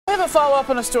have a follow-up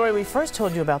on a story we first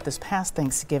told you about this past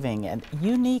Thanksgiving, a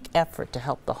unique effort to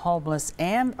help the homeless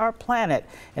and our planet.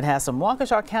 It has some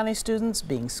Waukesha County students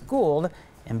being schooled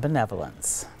in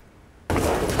benevolence.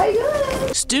 How you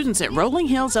doing? Students at Rolling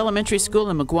Hills Elementary School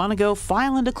in McGuanago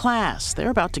file into class. They're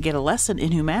about to get a lesson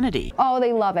in humanity. Oh,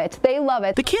 they love it. They love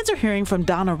it. The kids are hearing from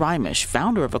Donna Reimish,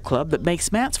 founder of a club that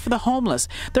makes mats for the homeless.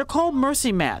 They're called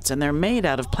Mercy Mats, and they're made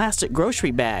out of plastic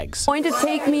grocery bags. It's going to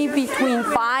take me between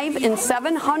 500 and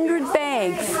 700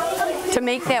 bags to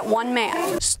make that one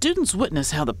mat. Students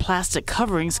witness how the plastic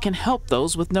coverings can help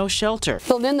those with no shelter.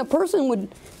 So then the person would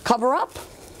cover up.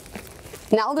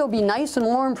 Now they'll be nice and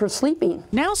warm for sleeping.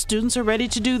 Now students are ready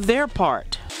to do their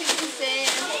part.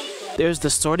 There's the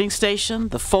sorting station,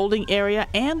 the folding area,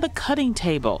 and the cutting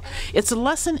table. It's a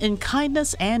lesson in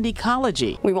kindness and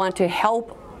ecology. We want to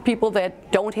help people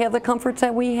that don't have the comforts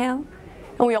that we have.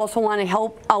 And we also want to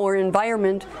help our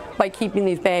environment by keeping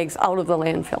these bags out of the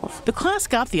landfills. The class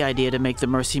got the idea to make the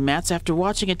Mercy Mats after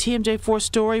watching a TMJ4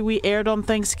 story we aired on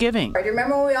Thanksgiving. Do you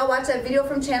remember when we all watched that video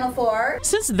from Channel 4?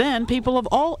 Since then, people of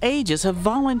all ages have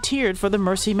volunteered for the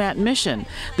Mercy Mat mission.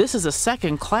 This is a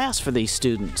second class for these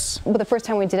students. Well, the first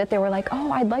time we did it, they were like,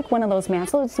 oh, I'd like one of those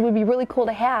mats. It would be really cool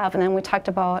to have. And then we talked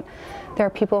about there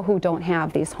are people who don't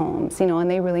have these homes,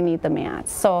 and they really need the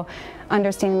mats. So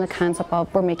understanding the concept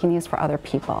of we're making these for other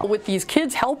people. With these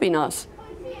kids helping us,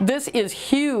 this is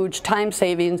huge time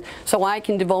savings, so I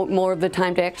can devote more of the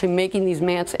time to actually making these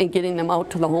mats and getting them out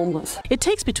to the homeless. It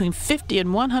takes between 50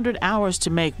 and 100 hours to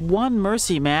make one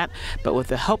Mercy Mat, but with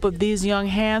the help of these young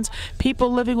hands,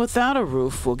 people living without a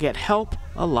roof will get help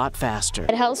a lot faster.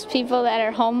 It helps people that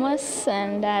are homeless,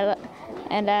 and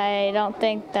I don't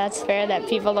think that's fair that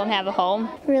people don't have a home.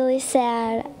 Really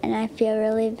sad, and I feel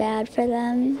really bad for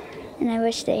them, and I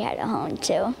wish they had a home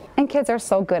too. And kids are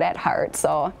so good at heart,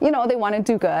 so they want to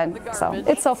do good. So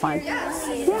it's so fun.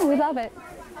 Yeah, we love it.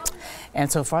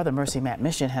 And so far, the Mercy Mat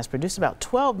mission has produced about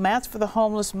 12 mats for the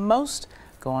homeless, most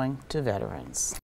going to veterans.